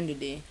her during the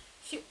day.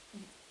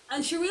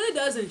 She really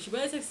doesn't. She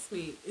better text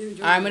me.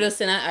 I'm just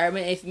saying.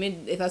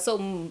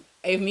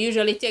 If me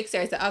usually text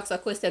her to ask a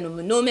question, I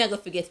know me I go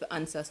forget to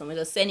answer, so I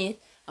just send it.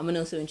 I'm gonna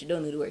know so when she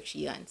don't do the work,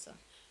 she answer.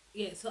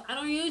 Yeah, so I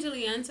don't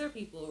usually answer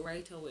people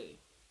right away.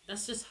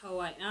 That's just how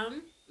I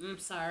am. I'm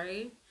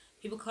sorry.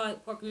 People call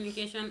it poor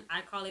communication.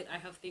 I call it I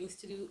have things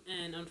to do,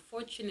 and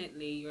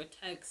unfortunately, your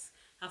texts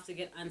have to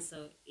get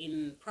answer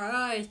in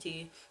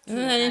priority. And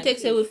it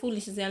takes away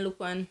foolishness and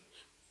look on.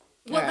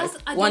 Well, Right. that's,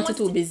 I 1 don't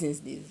to want 2 business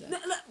days.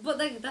 but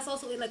like that's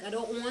also like I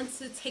don't want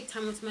to take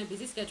time out of my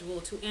busy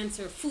schedule to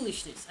answer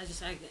foolishness. I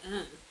just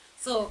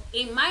So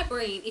in my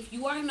brain, if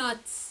you are not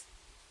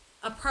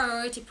a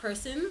priority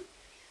person,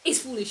 it's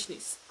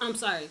foolishness. I'm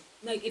sorry.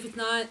 Like if it's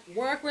not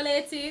work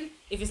related,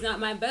 if it's not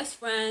my best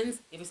friends,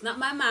 if it's not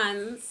my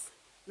man's,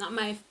 not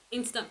my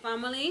instant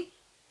family,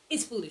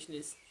 it's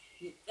foolishness.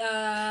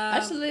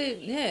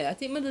 Actually, yeah, I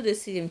think I do the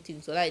same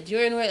thing. So like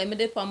during work, I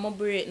dip on my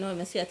break. No,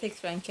 I see a text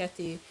from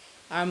Cathy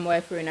or my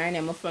boyfriend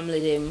or my family.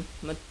 Them,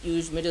 I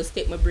just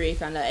take my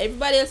break and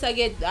everybody else I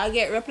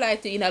get reply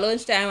to in a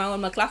lunchtime and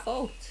when I clock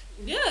out.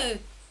 Yeah,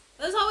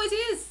 that's how it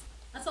is.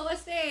 That's how I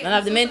stay. And I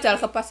have the mental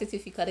capacity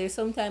because there's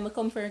sometimes I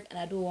come for and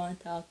I don't want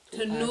to talk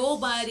to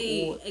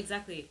nobody. Soul.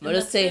 Exactly. But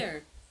just say,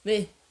 fair.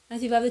 Wait, I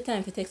if I have the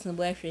time for text my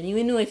boyfriend.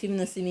 Even know if he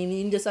not see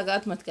me, he just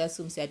automatically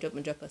assume say I drop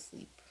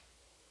asleep.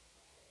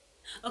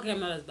 Okay, I'm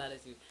not as bad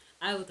as you.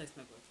 I will text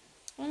my boyfriend.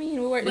 I mean,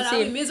 we work the same. But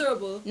I'll be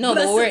miserable. No,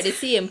 but we work the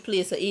same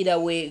place, so either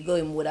way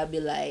going would I be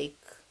like...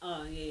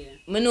 Oh, yeah.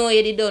 I know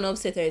you don't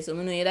upset her, so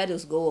I know you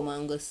just go home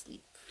and go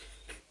sleep.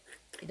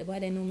 The boy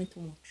don't know me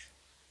too much.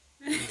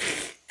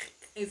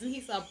 Isn't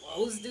he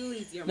supposed to?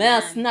 He's your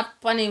man. I snap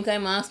on him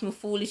because he asked me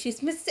foolish.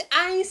 He's Mr.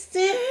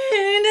 Einstein,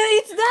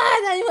 it's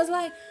that. And he was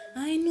like,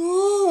 I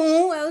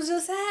know, I was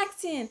just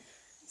acting.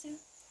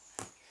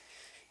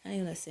 And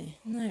he was saying,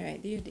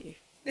 alright, dear.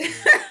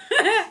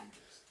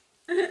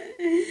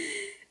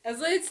 That's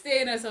why it's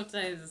staying there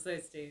sometimes. That's why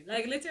it's staying.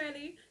 Like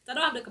literally, I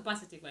don't have the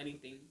capacity for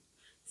anything.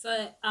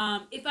 So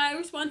if I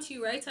respond to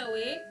you right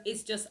away,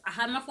 it's just I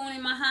had my phone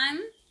in my hand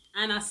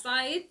and I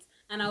saw it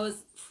and I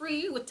was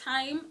free with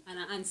time and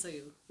I answer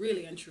you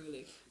really and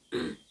truly.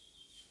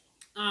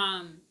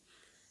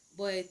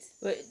 But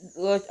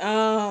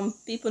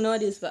people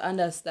nowadays for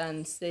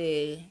understand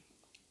say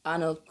I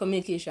know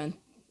communication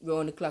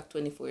round the clock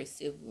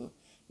 24/7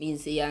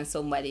 means say and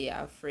somebody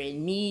a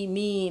friend.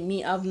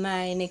 Me have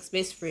my next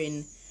best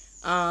friend.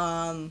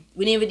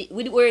 We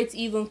were it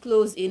even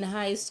close in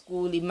high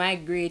school, in my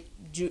grade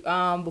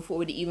before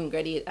we even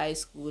graduate high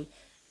school,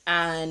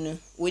 and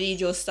we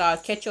just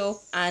start catch up,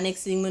 and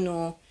next thing we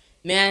know,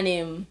 me and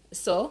him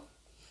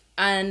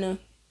and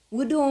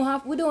we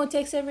don't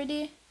text every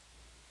day.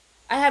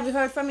 I haven't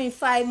heard from him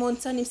 5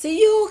 months and him say,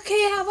 you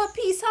okay, have a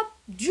piece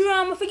of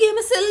drama, forgive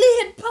me, say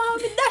late palm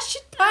me, that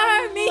shit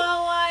par me.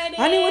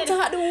 And he would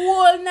talk the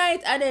whole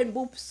night and then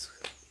boops,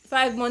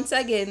 5 months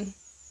again.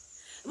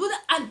 Well,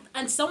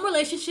 and some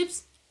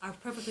relationships are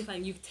perfectly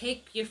fine. You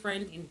take your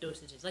friend in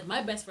dosages. Like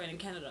my best friend in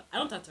Canada, I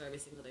don't talk to her every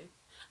single day.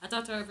 I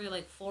talk to her every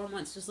like 4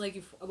 months, just like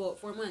you about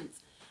 4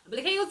 months. I'll be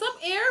like, hey, what's up,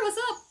 Air? What's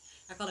up?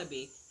 I call her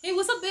B. Hey,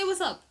 what's up, babe?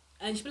 What's up?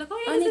 And she'll be like, oh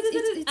yeah,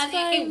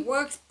 and it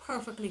works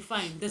perfectly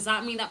fine. Does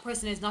that mean that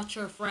person is not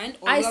your friend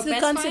or your best friend?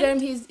 I still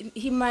consider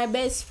him my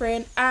best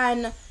friend,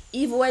 and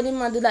even when the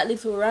man do that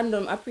little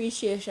random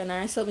appreciation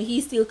or something,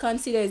 he still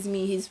considers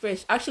me his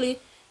friend. Actually,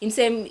 him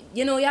saying,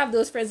 you know, you have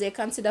those friends they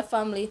consider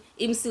family.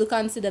 Him still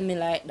consider me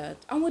like that,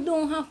 and we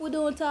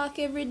don't talk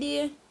every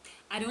day.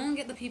 I don't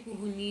get the people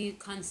who need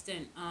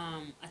constant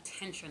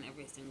attention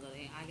every single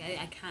day.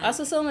 I can't.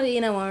 Also, somebody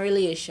in a one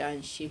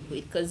relationship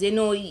with, because you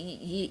know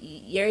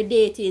you're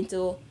dating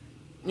to,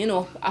 you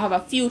know, have a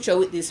future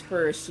with this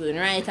person,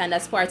 right? And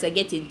that's part of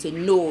getting to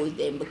know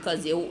them,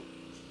 because you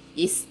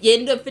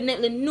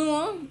definitely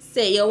know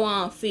say you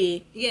want to.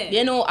 Yeah.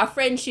 You know, a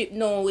friendship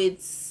now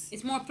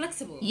it's more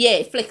flexible.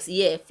 Yeah,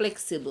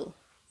 flexible.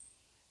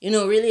 You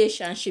know,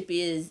 relationship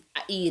is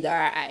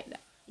either.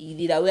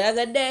 Either we are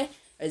good there,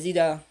 or it's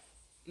either.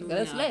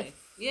 That's left.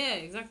 Yeah,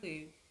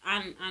 exactly.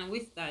 And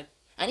with that.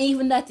 And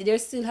even that, there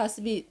still has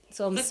to be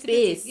some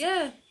space.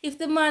 Yeah. If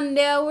the man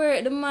there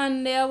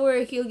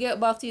work, he'll get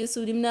back to you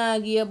soon. Him not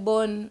give you a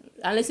bun.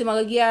 Unless he's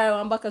going to get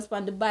her back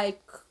on the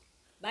bike.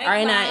 Or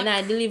in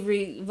a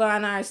delivery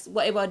van or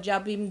whatever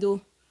job him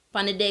do.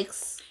 On the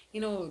decks.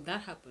 You know,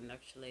 that happened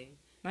actually.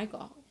 My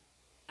God.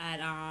 At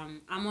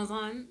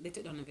Amazon, they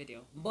took down a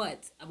video.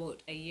 But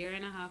about a year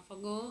and a half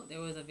ago,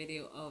 there was a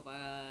video of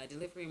a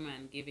delivery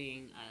man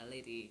giving a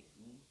lady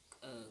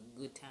a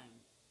good time.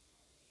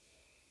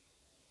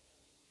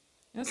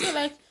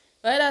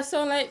 That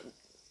sound like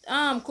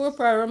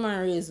corporal Roman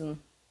reason.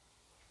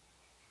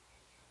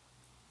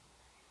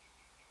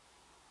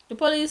 The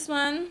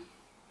policeman.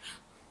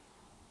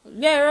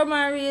 Yeah,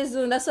 Roman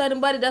reason. That's why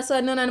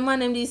none of the man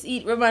them just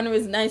eat Roman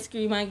reason ice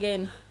cream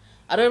again.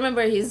 I don't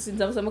remember his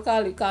symptoms, so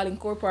I call him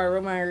Corporal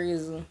Roman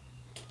reason.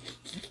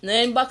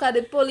 Then back at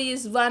the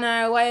police van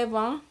or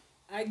whatever.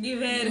 I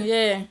give it.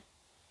 Yeah.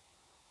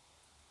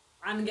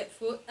 And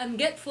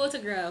get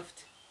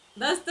photographed.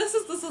 This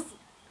is.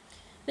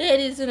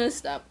 Ladies, don't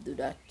stop do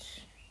that.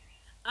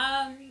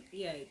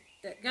 Yeah.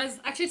 Guys,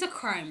 actually, it's a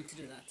crime to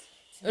do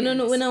that.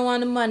 No, we don't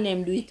want the man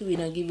them do it to. We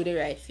don't give you the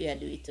right fear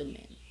do it to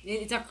men.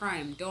 It's a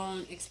crime.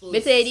 Don't expose.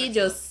 But say he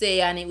just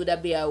say and it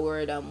would be a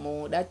word or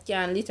more. That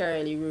can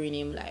literally ruin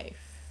him life.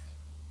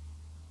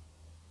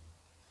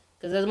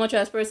 Because as much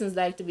as persons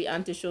like to be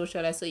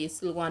antisocial, I say you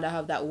still want to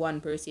have that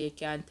one person you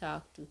can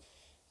talk to.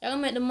 You're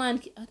gonna make the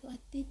man.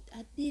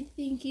 I did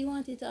think he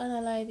wanted to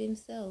unalive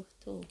himself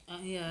too.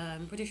 Yeah,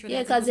 I'm pretty sure.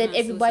 Yeah, because then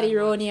everybody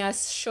around you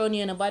has shown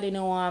you, nobody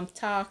know want to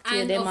talk to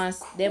you. They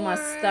must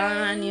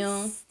stand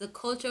you. The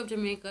culture of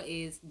Jamaica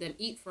is them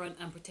eat front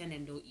and pretend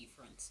them don't eat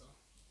front. So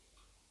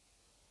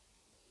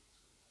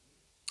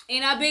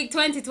in a big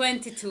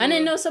 2022. And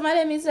then some of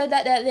them is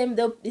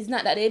it's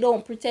not that they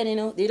don't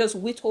pretend, they just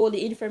withhold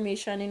the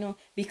information,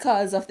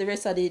 because of the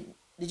rest of the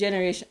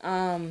generation,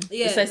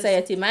 the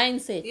society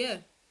mindset. Yeah.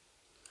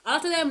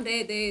 After them,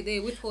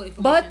 they withhold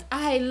information. But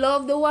I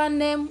love the one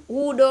them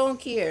who don't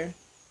care.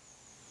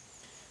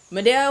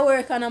 Me there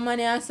work on a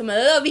money and some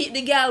love eat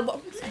the girl,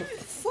 but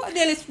fuck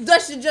nearly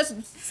dash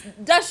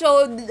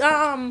out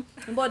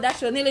but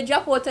dash out nearly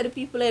drop out to the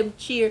people them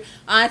cheer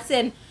and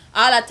send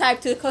all that type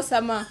to the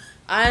customer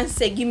and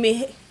say give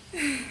me.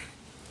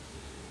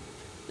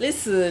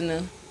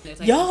 Listen,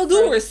 like y'all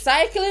do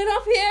recycling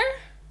up here?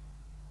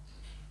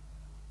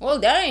 Well,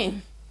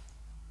 dang.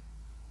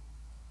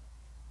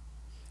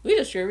 We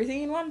just threw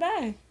everything in one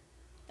bag.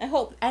 I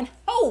hope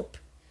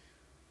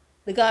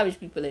the garbage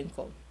people ain't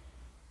come.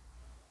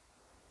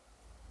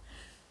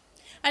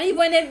 And even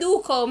when they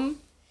do come,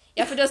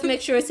 you have to just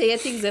make sure say your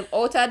things them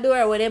out the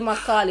door when they might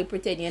call you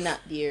pretend you're not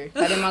there.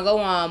 Because they might go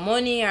want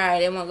money, or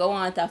they might go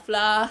want a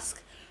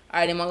flask,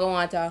 or they might go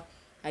want a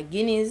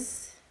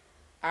Guinness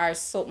or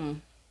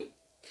something.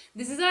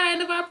 This is our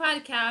end of our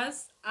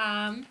podcast.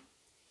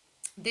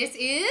 This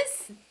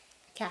is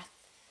Cat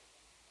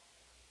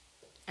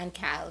and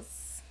cows.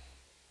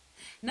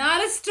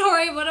 Not a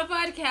story, but a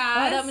podcast.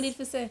 What that need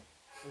to say?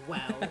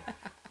 Wow.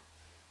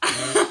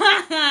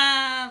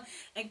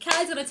 And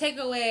Kylie's gonna take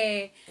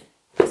away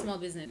small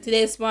business.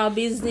 Today's small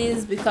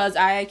business, because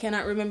I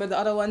cannot remember the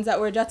other ones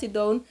that were jotted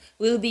down,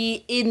 will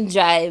be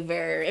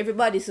InDriver.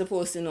 Everybody's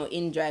supposed to know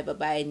InDriver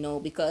by now,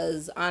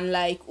 because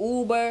unlike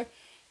Uber,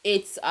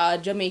 it's a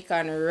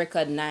Jamaican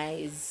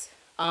recognized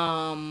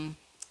how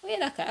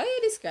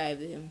you describe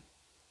them?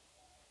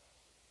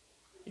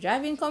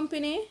 Driving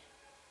company?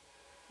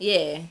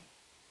 Yeah.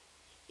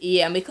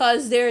 Yeah,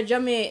 because they're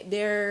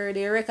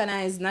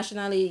recognized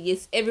nationally.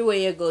 Yes, everywhere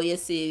you go, you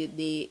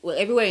see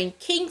everywhere in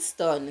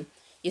Kingston,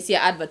 you see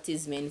an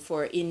advertisement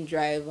for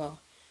InDriver.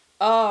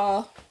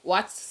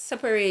 What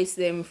separates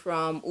them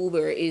from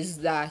Uber is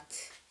that,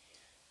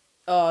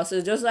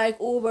 so just like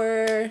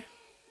Uber,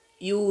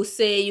 you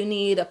say you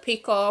need a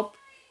pickup,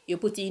 you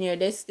put in your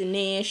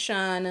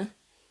destination,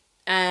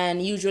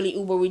 and usually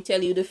Uber will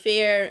tell you the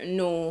fare.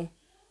 No,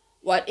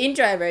 what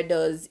InDriver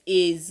does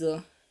is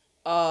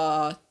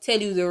tell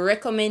you the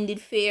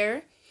recommended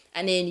fare,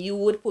 and then you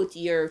would put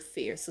your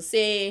fare. So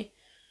say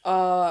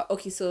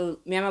okay, so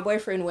me and my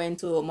boyfriend went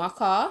to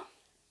Macau,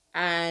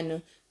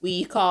 and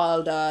we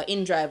called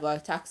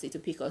InDriver taxi to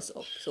pick us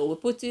up. So we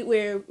put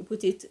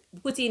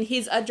in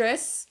his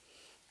address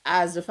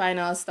as the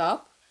final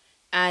stop,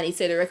 and it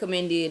said the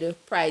recommended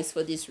price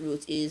for this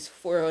route is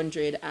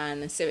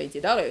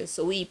 $470.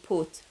 So we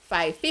put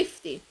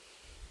 $550,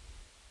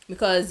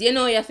 because you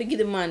have to give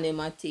the man them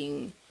a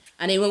thing.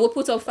 And then when we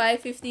put up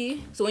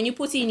 $550, so when you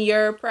put in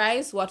your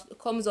price, what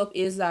comes up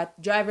is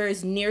that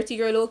drivers near to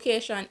your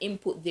location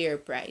input their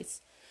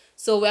price.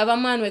 So we have a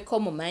man will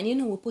come up, man,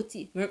 we put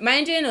it.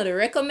 Mind you, the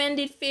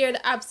recommended fare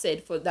the app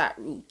said for that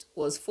route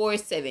was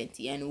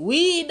 $470, and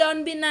we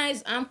done be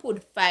nice and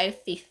put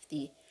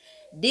 $550.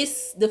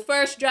 The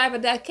first driver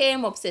that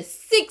came up said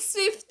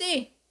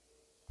 $650.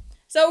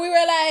 So we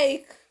were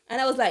like,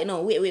 and I was like,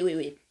 no,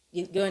 wait.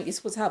 You're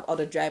supposed to have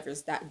other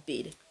drivers that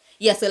bid.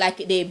 Yeah, so like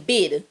they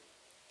bid.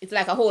 It's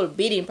like a whole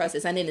bidding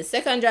process. And then the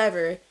second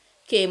driver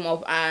came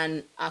up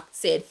and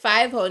said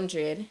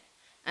 $500.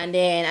 And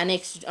then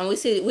we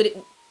see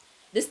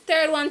this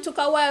third one took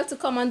a while to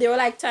come, and they were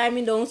like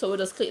timing down, so we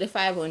just click the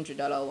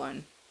 $500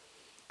 one.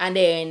 And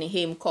then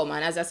him come,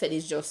 and as I said,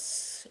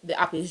 the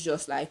app is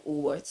just like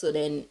Uber. So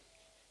then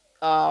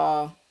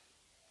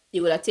he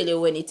will tell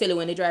you when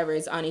the driver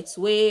is on its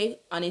way,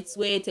 tell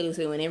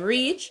you when they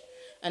reach.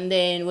 And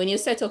then when you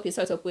set up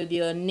with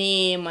your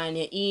name and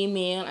your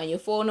email and your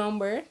phone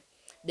number,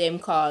 them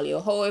call you.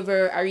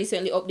 However, I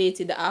recently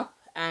updated the app,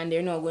 and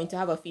they're now going to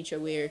have a feature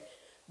where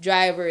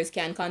drivers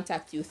can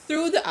contact you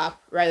through the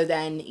app rather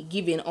than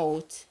giving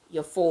out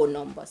your phone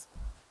numbers.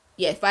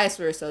 Yeah, vice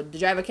versa. The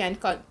driver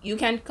you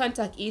can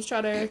contact each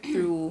other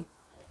through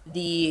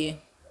the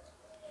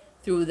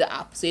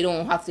app, so you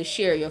don't have to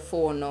share your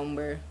phone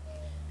number.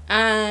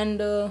 And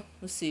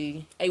let's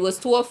see, it was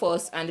two of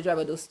us, and the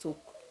driver just took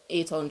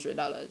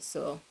 $800.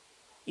 So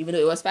even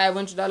though it was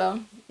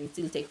 $500, you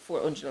still take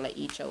 $400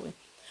 each away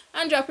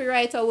and drop it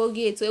right at our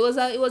gate. So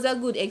it was a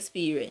good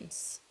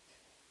experience.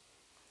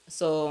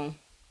 So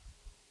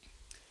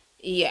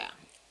yeah.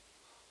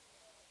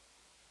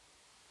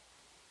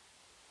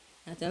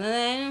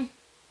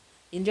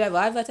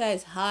 InDriver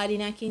advertise hard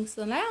in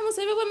Kingston. I almost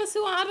everyone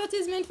see one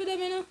advertisement for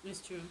them,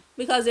 It's true.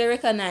 Because they're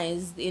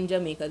recognized in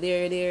Jamaica.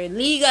 They're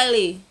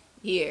legally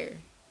here.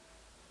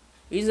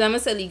 The reason I'm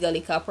say legally,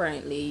 because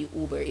apparently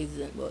Uber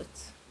isn't, but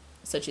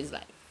such is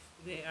life.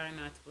 They are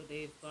not, but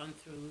they've gone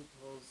through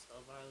loopholes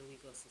of our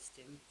legal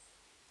system.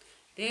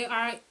 They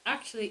are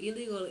actually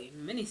illegal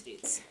in many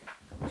states.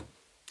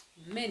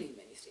 Many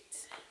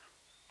states.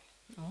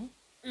 Oh.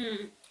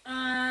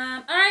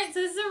 All right, so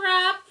this is a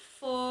wrap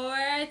for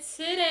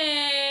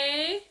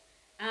today.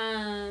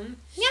 Yum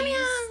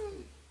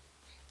yum.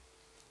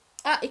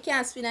 Ah, it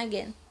can't spin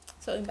again.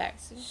 So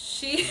embarrassing.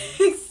 She's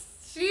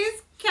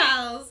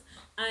Kels.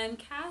 I'm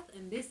Kath,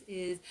 and this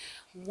is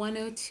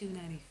 102.95.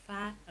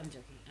 I'm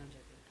joking. I'm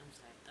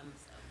sorry. I'm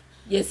sorry.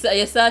 Yes,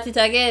 you start it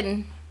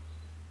again.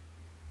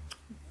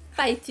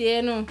 Fight,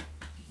 you know.